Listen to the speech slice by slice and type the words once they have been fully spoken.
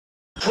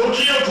Hey,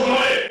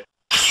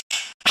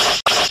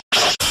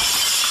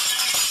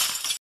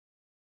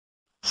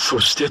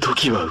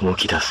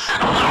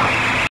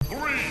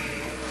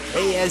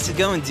 how's it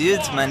going,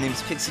 dudes? My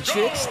name's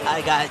PixxelTrixx.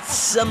 I got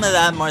some of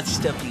that Marth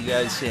stuff for you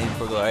guys today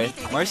for glory.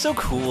 Marth's so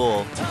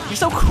cool. You're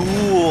so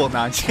cool. No,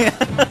 I'm just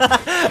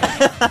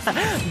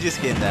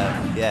kidding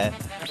though. Yeah.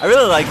 I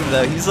really like him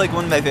though. He's like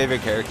one of my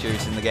favorite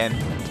characters in the game.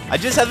 I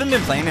just haven't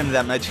been playing him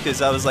that much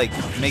because I was like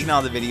making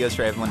all the videos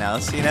for everyone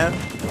else, you know?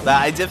 But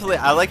I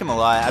like him a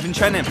lot. I've been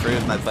trying to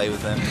improve my play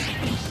with him.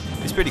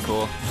 He's pretty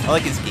cool. I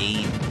like his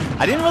game.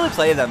 I didn't really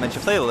play it that much.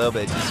 I played a little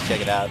bit just to check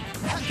it out.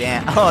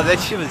 Damn. Oh, that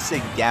shit was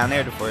sick. Down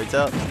there to forward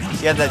tilt.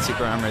 He had that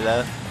super armor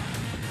though.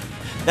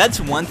 That's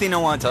one thing I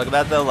want to talk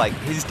about though. Like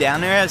his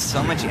down air has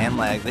so much aim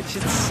lag. That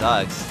shit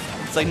sucks.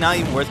 It's like not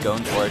even worth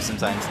going for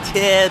sometimes.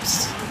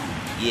 Tips.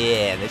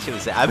 Yeah, that shit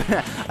was sick. I've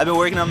been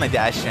working on my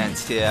dash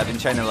dance too. I've been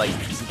trying to like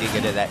get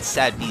good at that.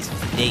 Sad beast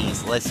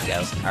phase. Let's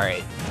go. All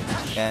right.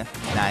 Yeah.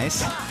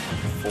 Nice.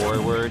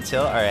 Forward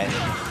tilt. All right.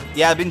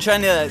 Yeah, I've been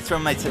trying to throw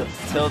my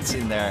tilts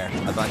in there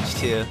a bunch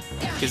too,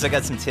 because I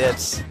got some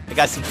tips.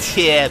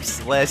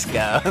 Let's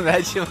go.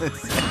 That shit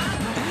was sick.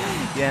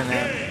 Yeah,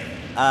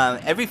 man.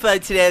 Every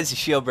fight today has a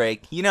shield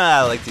break. You know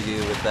how I like to do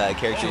with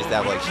characters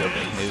that have like shield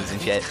break moves and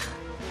shit.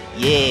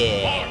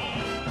 Yeah.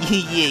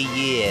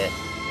 Yeah.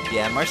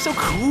 Yeah, Marth's so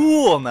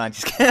cool. No, I'm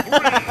just kidding.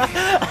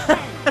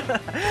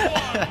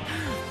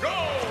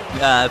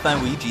 I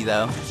find Ouija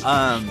though.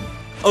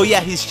 Oh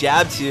yeah, his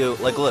jab too.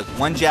 Like, look,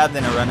 one jab,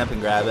 then a run up and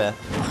grab it.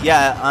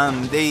 Yeah,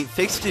 they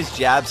fixed his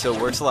jab so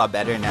it works a lot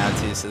better now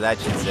too. So that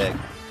shit's sick.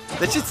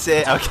 That should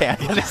say. Okay, I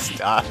gotta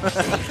stop.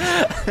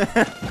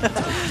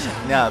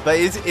 No, but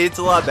it's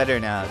a lot better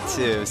now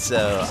too.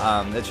 So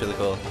that's really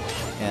cool.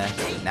 Yeah,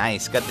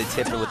 nice. Got the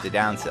tipper with the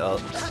down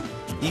tilt.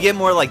 You get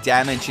more like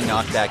damage and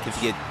knockback if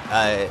you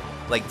get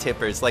like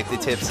tippers, like the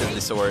tips of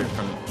the sword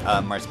from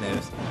Marth's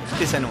moves. In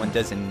case anyone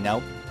doesn't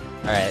know.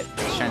 Alright,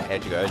 just trying to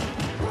edge guard.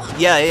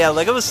 Yeah,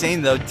 like I was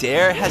saying though,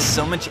 Dare has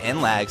so much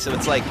end lag, so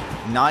it's like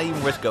not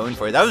even worth going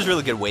for. That was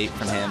really good weight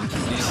from him.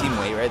 Did you see him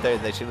weight right there?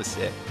 That shit was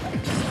sick.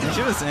 That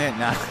shit was sick.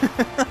 Nah.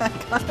 I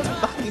gotta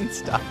fucking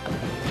stop.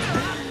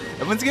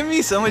 Everyone's giving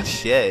me so much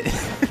shit.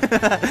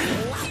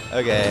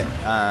 Okay,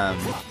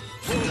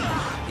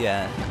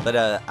 yeah, but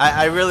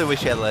I really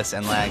wish I had less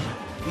end lag.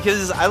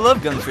 Because I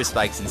love going for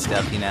spikes and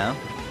stuff, you know?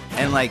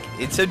 And like,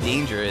 it's so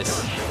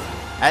dangerous.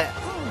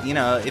 You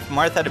know, if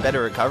Marth had a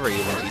better recovery,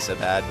 it wouldn't be so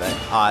bad, but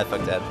I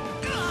fucked up.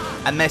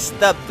 I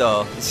messed up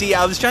though. See,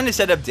 I was trying to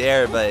set up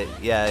Dare, but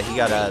yeah, he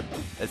got up.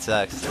 That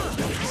sucks.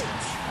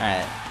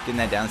 Alright, getting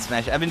that down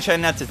smash. I've been trying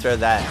not to throw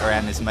that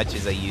around as much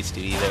as I used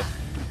to either.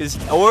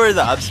 Or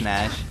the up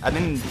smash. I've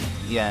been,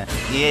 yeah,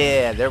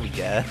 there we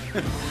go.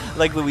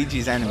 Like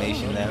Luigi's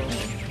animation though.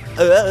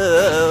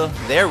 Oh,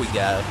 there we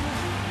go.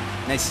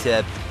 Nice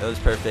tip. That was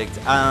perfect.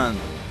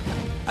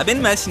 I've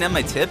been messing up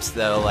my tips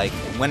though, like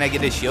when I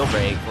get a shield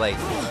break, like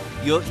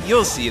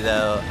you'll see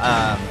though.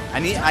 I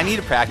need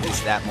to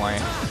practice that more.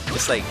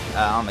 Just like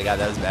oh my god,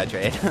 that was a bad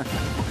trade.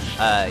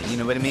 You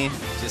know what I mean?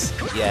 Just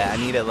yeah, I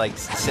need to like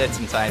set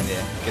some time to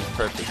get the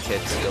perfect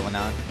tips going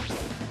on.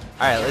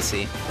 Alright, let's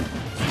see.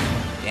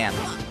 Damn.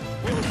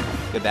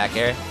 Good back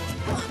air.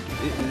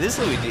 This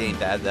Luigi ain't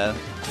bad though.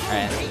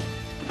 Alright.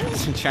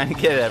 Just trying to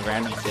get a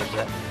random tip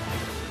though.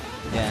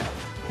 Yeah.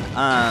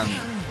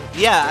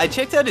 Yeah, I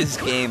checked out his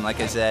game, like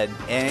I said,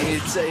 and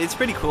it's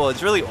pretty cool.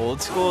 It's really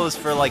old school. It's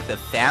for like the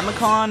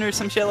Famicom or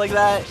some shit like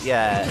that.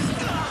 Yeah,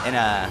 and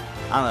I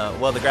don't know.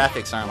 Well, the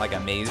graphics aren't like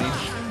amazing,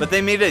 but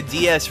they made a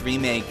DS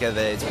remake of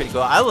it. It's pretty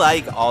cool. I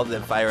like all the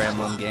Fire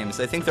Emblem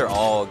games. I think they're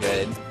all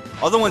good.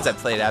 All the ones I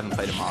played, I haven't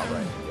played them all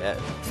right yet.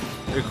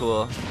 They're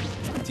cool.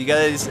 Do you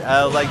guys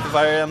like the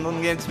Fire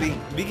Emblem games?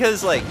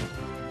 Because like,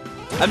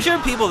 I'm sure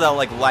people that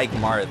like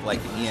Marth,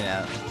 like you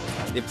know,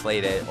 they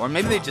played it, or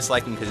maybe they just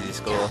like him because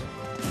he's cool.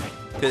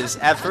 Because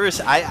at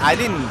first, I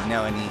didn't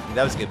know any,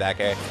 that was good back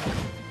air.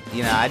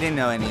 You know, I didn't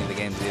know any of the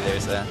games either,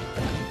 so.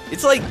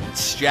 It's like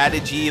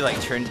strategy, like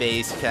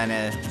turn-based kind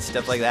of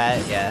stuff like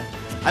that, yeah.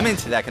 I'm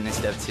into that kind of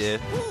stuff too.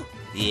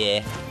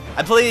 Yeah.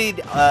 I played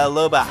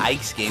Loba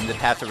Ike's game, The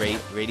Path of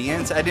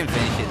Radiance. I didn't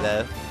finish it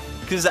though.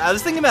 Because I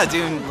was thinking about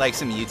doing like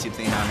some YouTube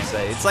thing on it.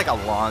 It's like a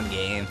long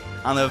game.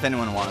 I don't know if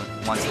anyone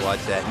wants to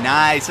watch that.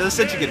 Nice, that was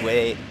such a good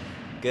weight.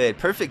 Good,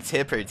 perfect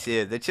tipper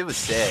too. That shit was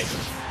sick.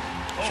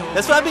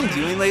 That's what I've been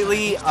doing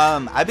lately.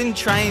 I've been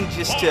trying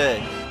just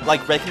to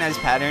like recognize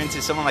patterns.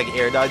 If someone like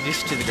air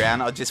dodges to the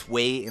ground, I'll just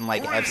wait and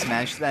like F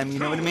smash them. You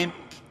know what I mean?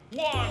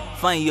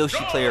 Funny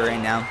Yoshi player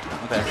right now.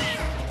 Okay.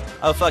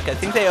 Oh fuck! I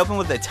think they opened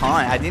with a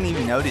taunt. I didn't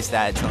even notice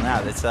that until now.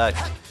 That sucks.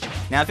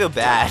 Now I feel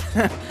bad.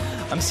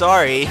 I'm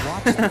sorry.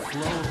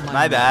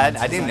 My bad.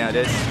 I didn't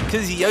notice.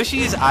 Because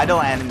Yoshi's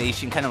idle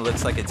animation kind of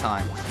looks like a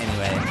taunt.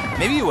 Anyway,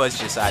 maybe it was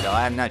just idle.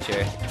 I'm not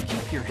sure.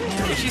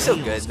 Yoshi's so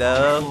good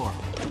though.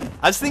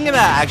 I was thinking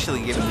about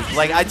actually giving,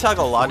 like, I talk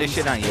a lot of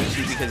shit on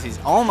Yoshi because he's,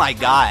 oh my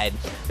god,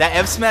 that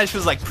F smash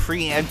was like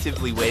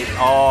preemptively waiting.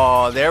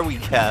 Oh, there we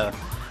go.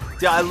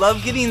 Dude, I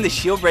love getting the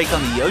shield break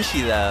on the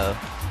Yoshi though.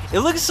 It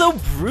looks so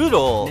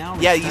brutal.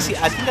 Yeah, you see,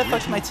 I think I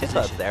fucked my tip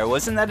up there.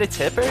 Wasn't that a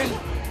tipper?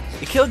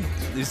 It killed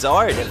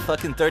Zard at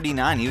fucking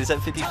 39. He was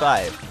at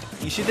 55.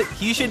 He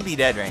should be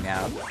dead right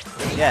now.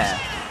 Yeah.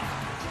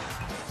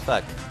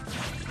 Fuck.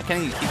 I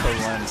can't even keep up with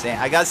what I'm saying.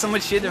 I got so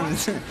much shit. You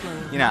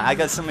know, I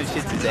got so much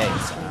shit to say.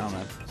 So I don't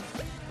know.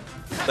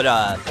 But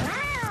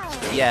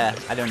yeah,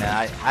 I don't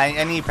know.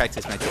 I need to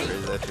practice my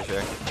tippers though for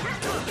sure.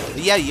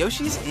 But yeah,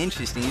 Yoshi's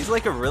interesting. He's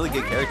like a really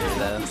good character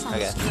though.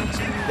 Okay.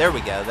 There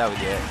we go. That would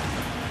do it.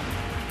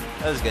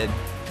 That was good.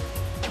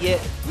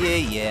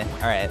 Yeah.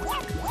 Alright.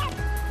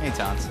 He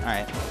taunts.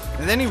 Alright.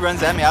 And then he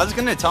runs at me. I was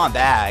gonna taunt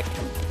back.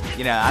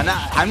 You know,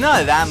 I'm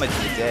not that much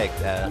of a dick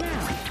though.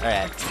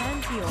 Alright.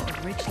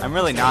 I'm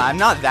really not. I'm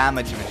not that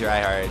much of a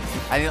tryhard.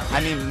 I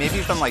mean, maybe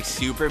if I'm like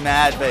super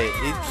mad, but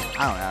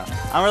I don't know.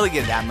 I don't really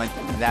get that mad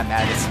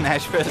at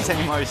Smash Bros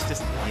anymore. It's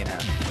just, you know,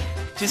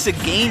 just a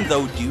game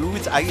though,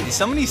 dudes.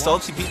 So many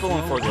salty people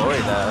in For Glory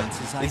though.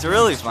 It's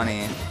really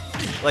funny.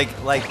 Like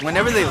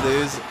whenever they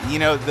lose, you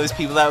know, those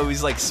people that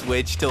always like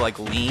switch to like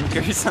Link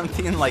or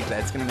something, like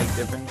that's gonna make a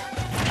difference.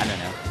 I don't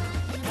know.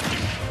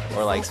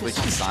 Or like switch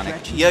to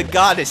Sonic. You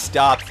gotta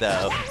stop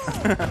though.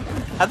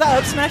 How'd that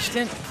up smash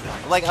didn't?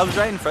 Like I was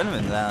right in front of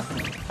him though.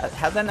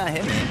 How'd that not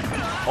hit me?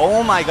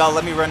 Oh my god,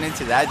 let me run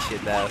into that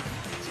shit though.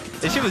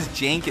 This shit was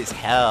jank as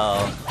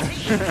hell.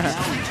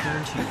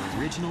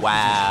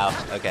 Wow.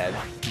 Okay.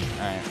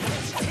 Alright.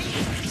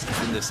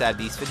 In the sad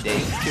beast for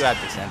days.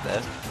 2%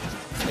 though.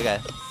 Okay.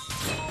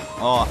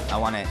 Oh, I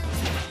want it.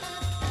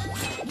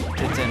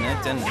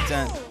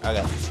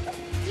 Okay.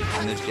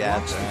 And those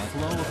jabs, alright.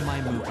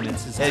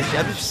 His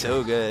jabs are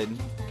so good.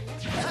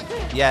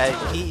 Yeah,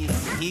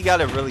 he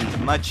got a really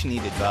much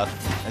needed buff,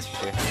 that's for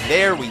sure.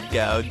 There we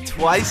go,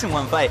 twice in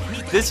one fight.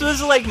 This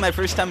was like my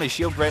first time a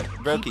shield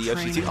broke a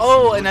Yoshi too.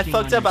 Oh, and I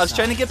fucked up, I was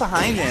trying to get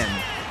behind him.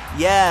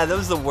 Yeah, that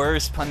was the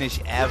worst punish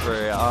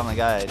ever. Oh my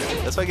god.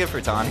 That's what I get for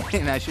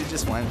taunting, and I should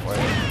just went for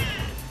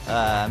it.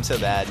 I'm so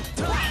bad.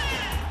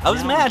 I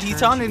was mad, he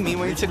taunted me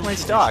when he took my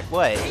stock.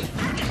 What?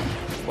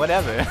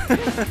 Whatever.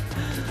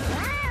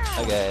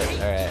 Okay,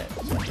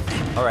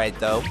 alright. Alright,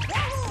 though.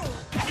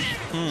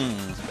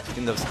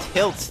 Getting those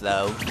tilts,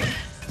 though.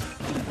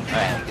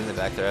 Alright, get the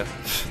back throw.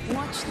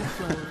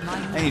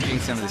 I need to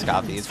drink some of this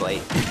coffee, it's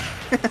late.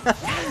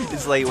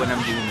 It's late when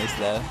I'm doing this,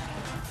 though.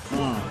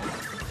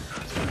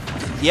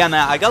 Yeah,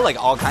 man, I got like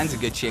all kinds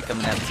of good shit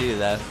coming up, too,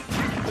 though.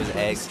 Those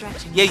eggs.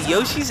 Yeah,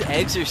 Yoshi's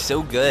eggs are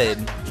so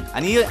good. I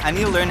need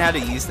to learn how to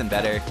use them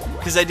better.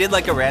 Because I did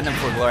like a random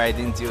For Glory, I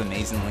didn't do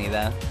amazingly,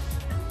 though.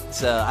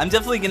 So I'm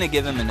definitely gonna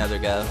give him another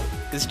go.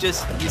 He's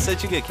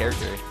such a good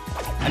character.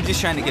 I'm just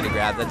trying to get a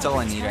grab. That's all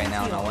I need right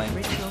now, and I'll win.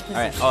 All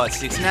right. Oh, it's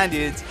 69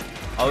 dudes.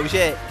 Oh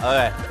shit. All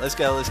right. Let's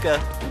go.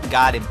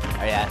 Got him.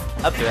 Oh yeah.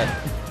 Up throw.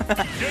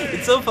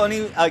 It's so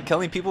funny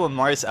killing people with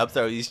Marth's up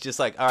throw. He's just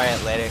like, all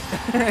right, later.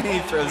 He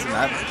throws him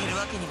up.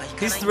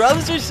 His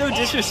throws are so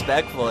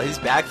disrespectful. His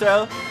back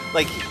throw,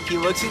 like he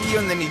looks at you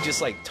and then he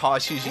just like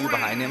tosses you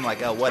behind him,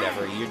 like, oh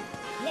whatever.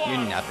 You're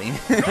nothing.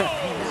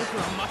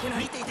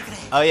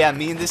 Oh yeah,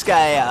 me and this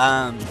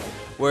guy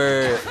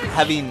were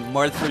having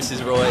Marth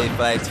versus Roy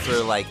fights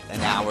for like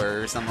an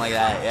hour or something like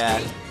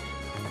that.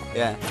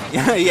 Yeah.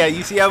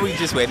 You see how we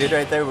just waited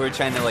right there? We were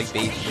trying to like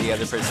bait the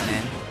other person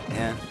in.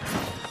 Yeah.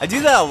 I do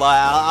that a lot.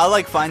 I'll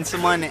like find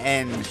someone,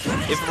 and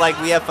if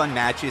like we have fun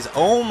matches,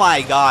 oh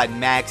my god,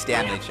 max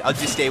damage. I'll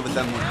just stay with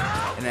them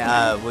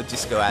and we'll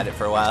just go at it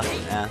for a while.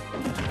 Yeah.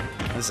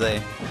 Let's see.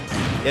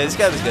 Yeah, this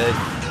guy was good.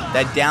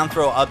 That down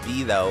throw up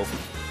B though,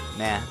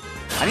 man.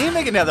 I need to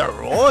make another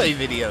Roy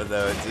video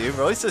though, dude.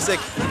 Roy's so sick.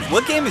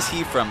 What game is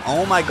he from?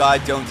 Oh my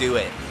god, don't do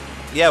it.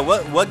 Yeah,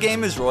 what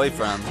game is Roy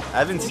from? I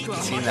haven't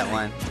seen that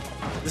one.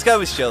 This guy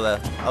was chill though.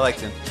 I liked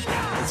him.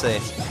 Let's see.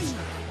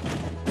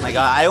 Oh my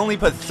god, I only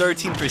put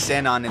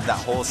 13% on him that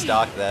whole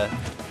stock though.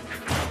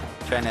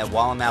 Trying to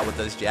wall him out with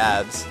those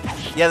jabs.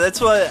 Yeah,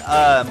 that's what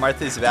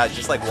Marth is about.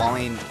 Just like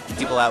walling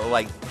people out with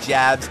like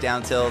jabs,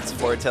 down tilts,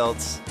 forward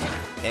tilts,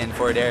 and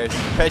forward airs,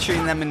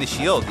 pressuring them in the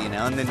shield, you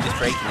know, and then just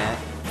breaking it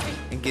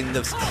and getting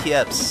those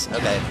tips.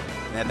 Okay,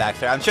 and that back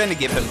throw. I'm trying to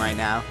give him right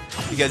now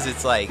because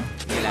it's like,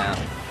 you know,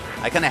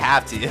 I kind of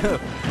have to.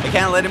 I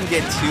can't let him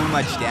get too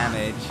much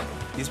damage.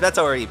 He's about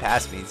to already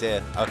pass me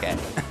too. Okay.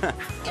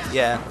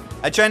 Yeah,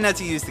 I try not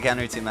to use the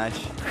counter too much.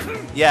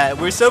 Yeah,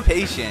 we're so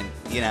patient,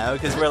 you know,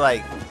 because we're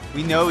like,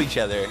 we know each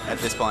other at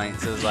this point.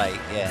 So it's like,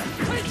 yeah.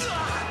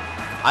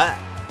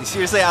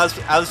 Seriously, I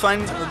was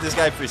fighting with this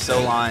guy for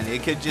so long.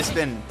 It could just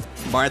been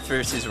Marth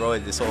versus Roy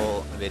this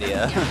whole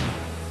video.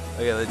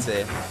 Okay, let's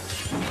see.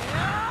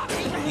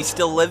 He's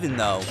still living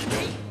though.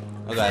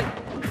 Okay.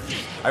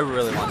 I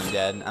really want him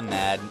dead. I'm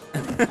mad.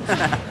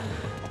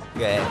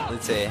 Okay,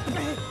 let's see.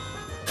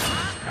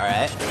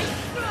 Alright.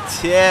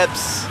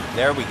 Tips!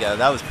 There we go.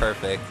 That was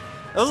perfect.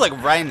 That was like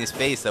right in his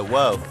face though.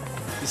 Whoa.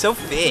 He's so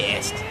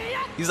fast.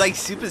 He's like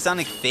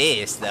supersonic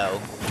fast though.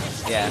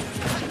 Yeah.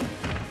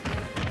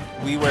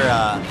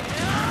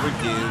 We're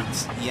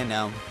dudes, you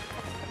know.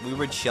 We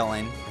were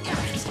chilling.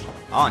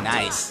 Oh,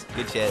 nice.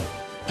 Good shit.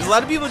 There's a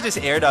lot of people just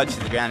air dodge to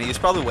the ground. He was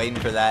probably waiting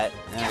for that.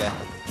 Okay.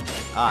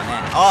 Oh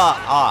man.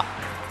 Oh.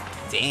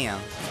 Damn.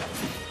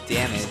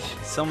 Damage.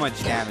 So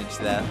much damage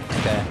though.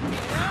 Okay.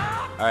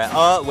 Alright.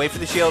 Oh, wait for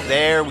the shield.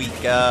 There we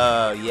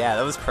go. Yeah,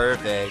 that was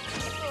perfect.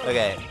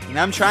 Okay.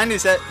 Now I'm trying to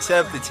set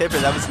up the tipper.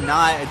 That was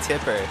not a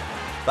tipper.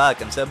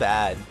 Fuck, I'm so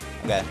bad.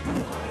 Okay.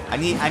 I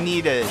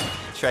need to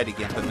try to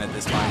gimp him at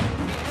this point.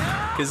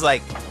 Cause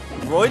like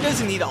Roy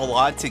doesn't need a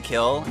lot to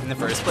kill in the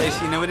first place,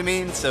 you know what I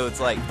mean? So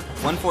it's like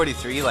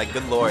 143, like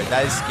good lord,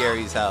 that is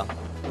scary as hell.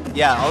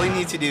 Yeah, all you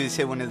need to do is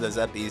hit one of those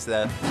uppies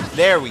though.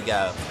 There we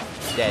go.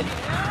 Dead.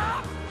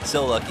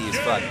 So lucky as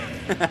fuck.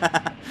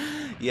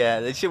 Yeah,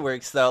 that shit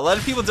works though. A lot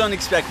of people don't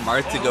expect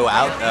Marth to go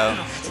out though.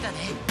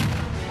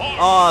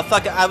 Oh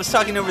fuck, I was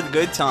talking over the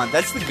good taunt.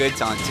 That's the good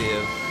taunt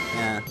too.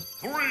 Yeah.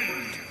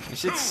 This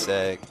shit's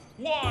sick.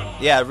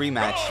 Yeah,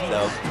 rematch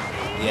though.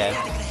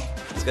 Yeah.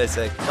 This guy's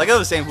sick. Like I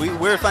was saying,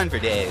 we're fine for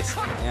days.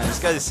 Yeah, this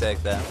guy's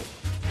sick though.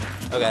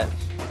 Okay.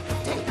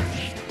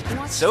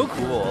 So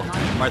cool.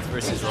 Marth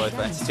versus Roy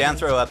fights. Down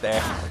throw up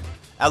there.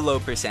 At low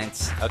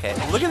percents. Okay.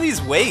 Look at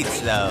these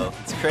weights though.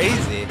 It's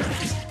crazy.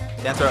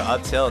 Down throw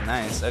up tilt.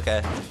 Nice.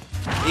 Okay.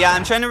 Yeah,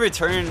 I'm trying to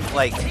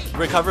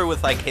recover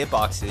with like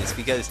hitboxes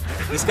because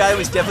this guy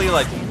was definitely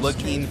like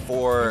looking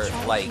for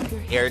like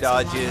air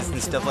dodges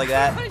and stuff like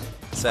that.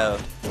 So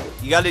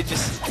you gotta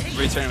just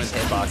return with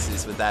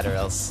hitboxes with that or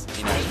else,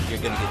 you know, you're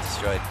gonna get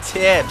destroyed.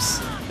 Tips!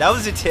 That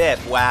was a tip,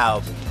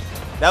 wow.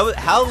 That was,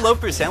 how low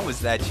percent was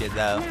that shit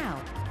though?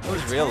 It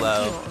was real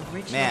low.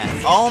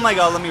 Man, oh my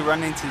god, let me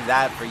run into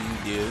that for you,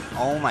 dude.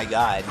 Oh my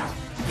god.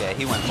 Yeah,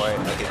 he went for it.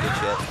 Okay, good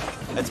shit.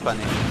 That's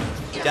funny.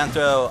 Down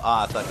throw,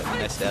 fuck it, I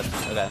messed up.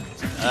 Okay.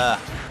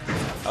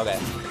 Okay.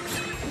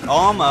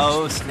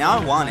 Almost, now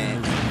I want it.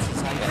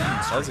 Okay,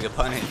 that was a good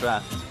punish, bro.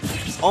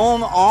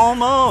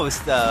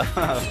 Almost though.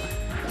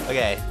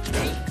 Okay,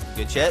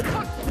 good shit.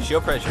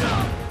 Shield pressure.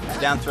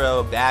 Down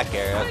throw, back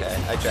air. Okay,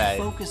 I tried.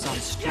 Focus on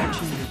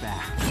stretching your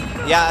back.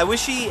 Yeah, I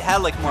wish he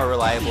had like more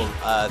reliable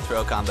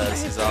throw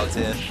combos as well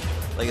too.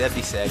 Like that'd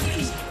be sick.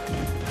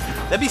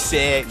 That'd be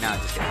sick. No,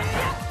 just kidding.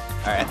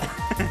 All right.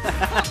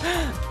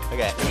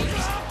 Okay,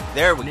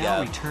 there we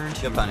go.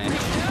 Good punish.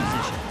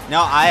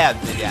 Now I have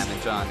the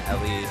damage on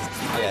at least.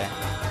 Okay.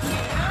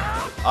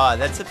 Oh,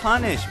 that's a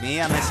punish. Me,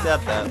 I messed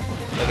up though.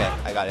 Okay,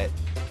 I got it.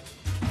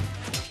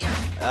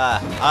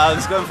 I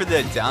was going for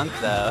the dunk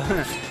though.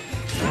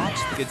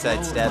 Good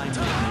side step.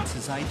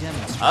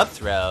 Up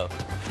throw.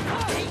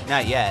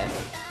 Not yet.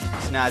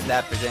 It's not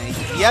that percent.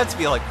 You have to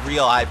be like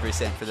real high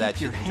percent for that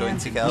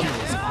joint to go.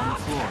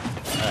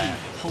 Alright.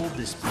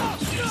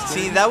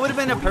 See, that would have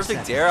been a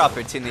perfect dare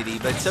opportunity,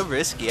 but it's so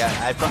risky.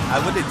 I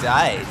would have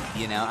died,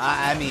 you know.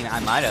 I mean, I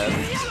might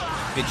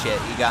have. Good shit.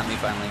 You got me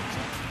finally.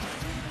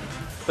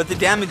 But the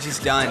damage is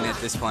done at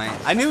this point.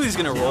 I knew he was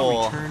gonna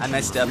roll. I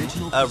messed up.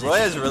 Roy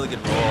has a really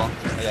good roll.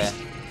 Okay,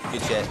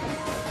 good shit.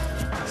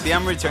 See,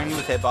 I'm returning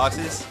with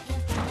hitboxes.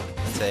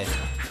 Let's see.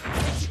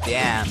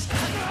 Damn.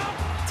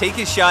 Take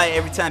a shot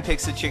every time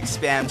PixxelTrixx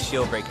spams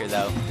shield breaker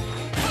though.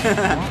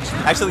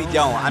 Actually,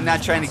 don't. I'm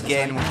not trying to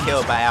get anyone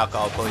killed by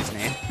alcohol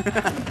poisoning.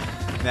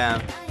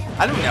 No.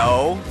 I don't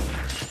know.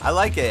 I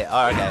like it.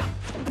 Oh, okay.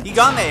 He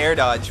got in the air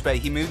dodge, but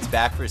he moved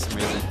back for some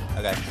reason.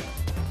 Okay.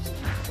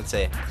 Let's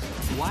see.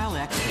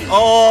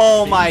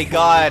 Oh my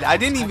god, I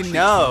didn't even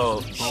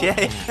know.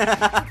 Shit.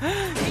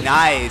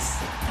 Nice.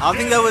 I don't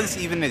think that was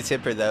even a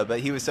tipper though,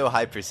 but he was so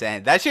high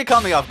percent. That shit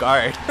caught me off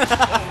guard.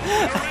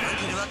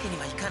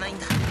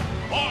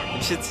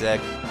 This shit's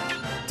sick.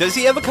 Does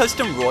he have a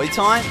custom Roy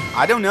taunt?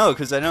 I don't know,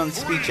 because I don't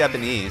speak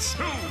Japanese.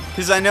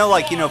 Because I know,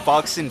 like, you know,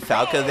 Fox and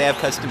Falco, they have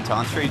custom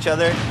taunts for each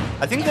other.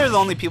 I think they're the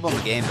only people in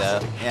the game,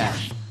 though. Yeah.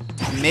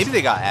 Maybe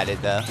they got added,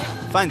 though.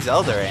 Find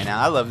Zelda right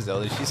now. I love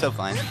Zelda. She's so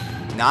fun.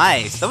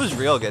 Nice. That was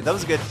real good. That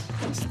was a good,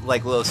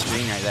 like, little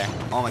screen right there.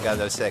 Oh my god,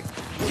 that was sick.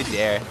 Good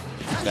dare.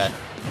 Okay.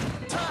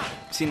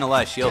 Seen a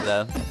lot of shield,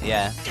 though.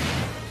 Yeah.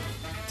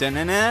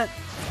 Dun-dun-dun.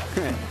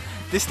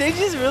 This stage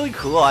is really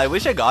cool. I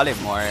wish I got it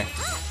more.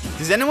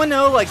 Does anyone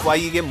know, like, why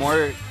you get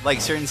more,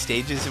 like, certain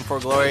stages in For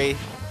Glory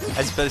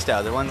as opposed to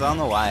other ones? I don't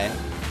know why.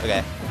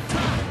 Okay.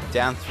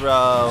 Down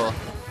throw.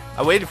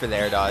 I waited for the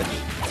air dodge.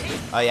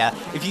 Oh, yeah.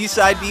 If you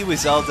side B with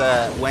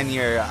Zelda when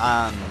you're,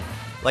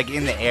 like,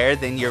 in the air,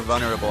 then you're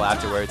vulnerable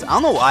afterwards. I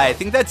don't know why. I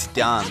think that's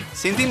dumb.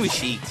 Same thing with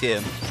Sheik,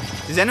 too.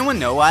 Does anyone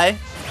know why?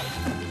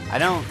 I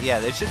don't. Yeah,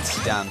 that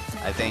shit's dumb,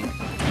 I think.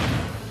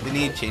 They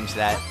need to change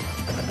that.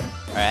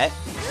 Alright.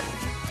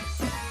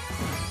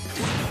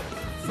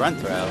 Front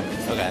throw.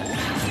 Okay.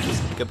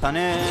 Good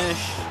punish.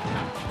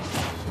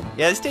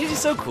 Yeah, this stage is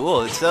so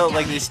cool. It's so,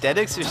 like, the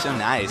aesthetics are so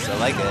nice. I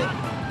like it.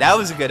 That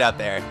was a good up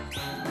air.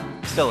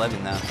 Still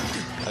living, though.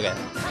 Okay.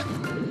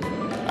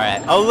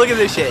 Alright. Oh, look at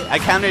this shit. I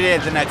counted it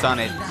at the nets on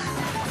it.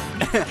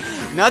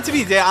 Not to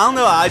be I don't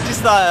know. I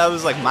just thought I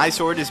was like, my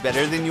sword is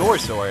better than your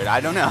sword.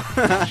 I don't know.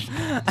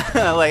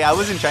 Like, I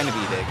wasn't trying to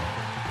be big.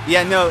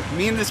 Yeah, no.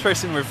 Me and this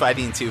person were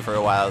fighting, too, for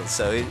a while.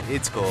 So,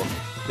 it's cool.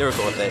 They were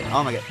cool with it.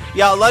 Oh my god.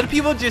 Yeah, a lot of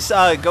people just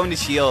go into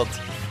shield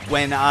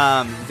when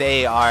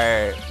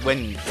when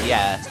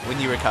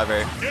you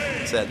recover.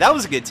 So that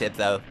was a good tip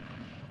though.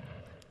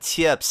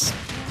 Tips.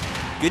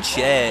 Good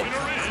shit.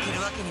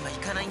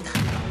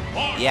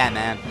 Yeah,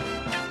 man.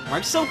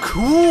 Marth's so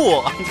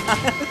cool.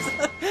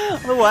 I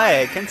don't know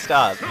why. I can't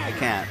stop. I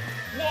can't.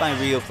 Find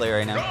Rio play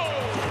right now.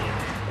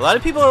 A lot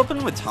of people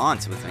open with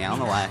taunts with me. I don't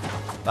know why.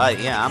 But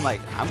yeah,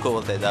 I'm cool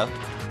with it though.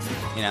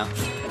 You know.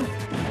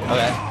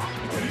 Okay.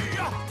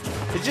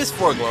 It's just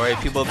for glory.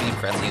 People being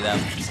friendly though.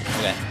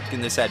 Okay.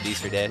 Getting this at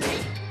Beaster Day.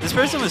 This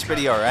person was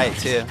pretty alright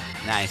too.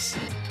 Nice.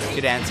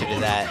 Good answer to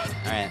that.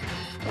 Alright.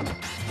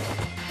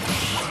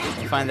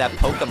 Find that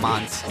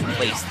Pokemon's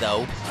place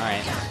though.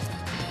 Alright.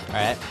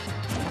 Alright.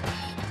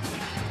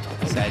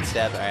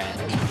 Sidestep. Alright.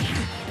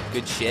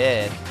 Good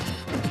shit.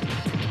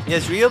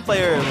 Yes, Rio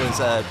player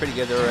was pretty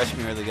good. They were rushing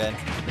me really good.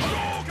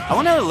 I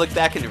want to look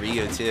back into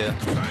Rio too.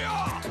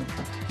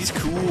 He's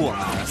cool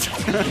on this.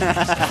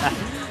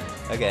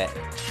 Okay.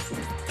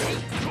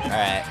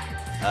 Alright.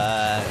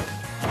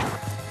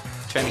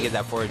 Trying to get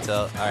that forward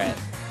tilt. Alright.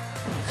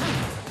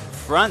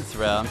 Front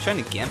throw. I'm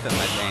trying to gimp him,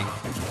 I think.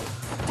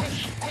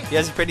 He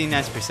has a pretty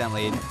nice percent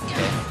lead.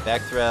 Okay.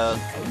 Back throw.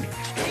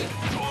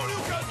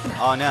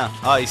 Oh no.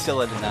 Oh, he's still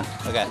living though.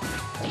 Okay.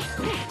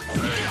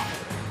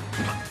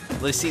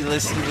 Let's see.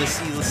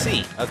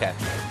 Okay.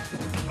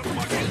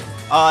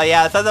 Oh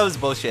yeah, I thought that was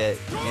bullshit.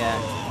 Yeah.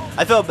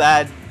 I felt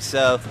bad,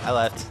 so I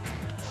left.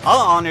 I'll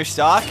honor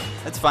stock.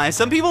 That's fine.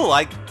 Some people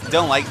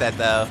don't like that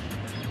though.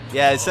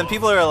 Yeah, some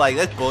people are like,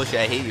 that's bullshit.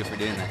 I hate you for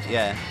doing that.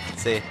 Yeah.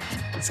 See,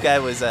 this guy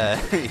was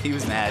he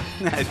was mad,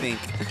 I think.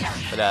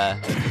 But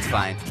it's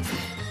fine.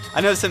 I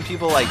know some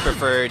people like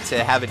prefer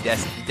to have a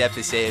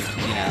deficit,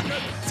 you know.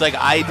 It's like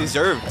I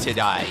deserve to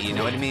die, you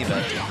know what I mean?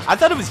 But I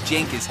thought it was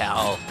jank as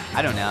hell.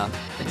 I don't know.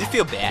 I just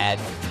feel bad.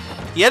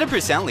 He had a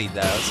percent lead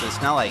though, so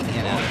it's not like,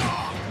 you know.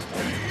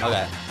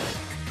 Okay.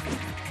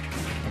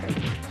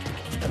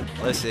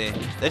 Let's see.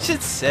 That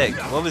shit's sick.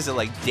 What was it,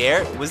 like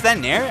dare? Was that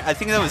nair? I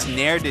think that was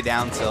nair to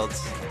down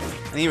tilts.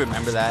 I need to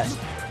remember that.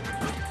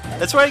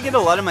 That's where I get a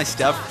lot of my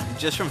stuff,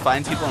 just from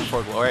finding people in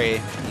For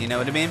Glory. You know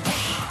what I mean?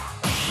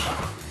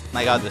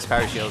 My god, those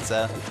power shields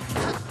though.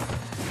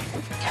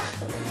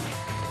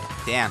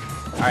 Damn.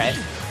 Alright.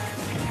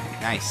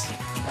 Nice.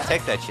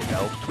 Take that shit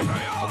though.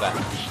 Okay.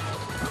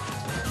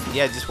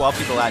 Yeah, just wall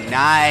people out.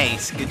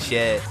 Nice. Good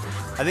shit.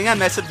 I think I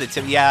messed up the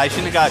tip. Yeah, I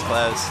shouldn't have got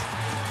close.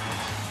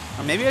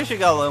 Or maybe I should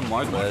have got a little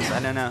more close. I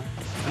don't know.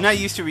 I'm not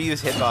used to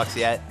reuse hitbox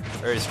yet.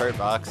 Or his hurt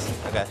box.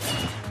 Okay.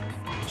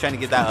 Trying to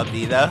get that up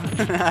B though.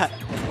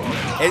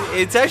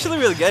 It's actually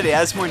really good. It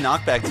has more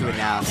knockback to it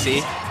now.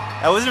 See?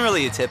 That wasn't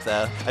really a tip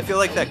though. I feel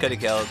like that could have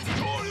killed.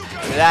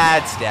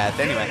 That's death.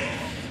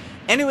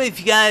 Anyway, if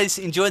you guys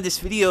enjoyed this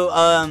video,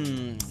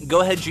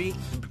 go ahead,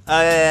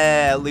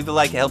 leave a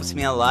like. It helps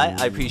me out a lot.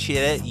 I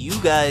appreciate it. You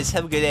guys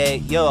have a good day.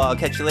 Yo, I'll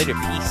catch you later.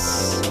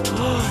 Peace.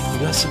 You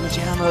got so much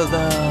ammo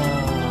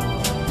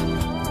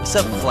though. What's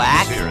up,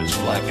 Flack? Here is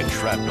Flack and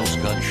Shrapnel's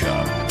gun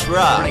shop.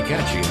 Bruh. Pretty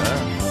catchy,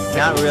 huh?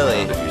 Not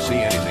really. If you see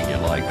anything you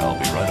like, I'll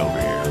be right over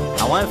here.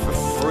 I want it for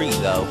free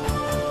though.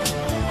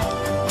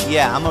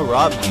 Yeah, I'ma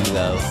rob you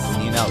though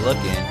when you're not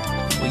looking.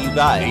 What you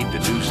got? Need to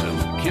do some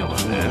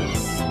killing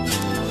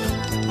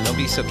then. Don't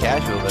be so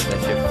casual about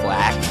that shit,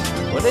 Flack.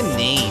 What a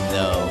name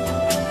though.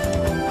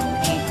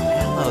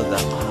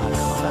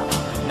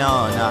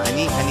 No, I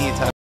need to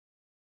talk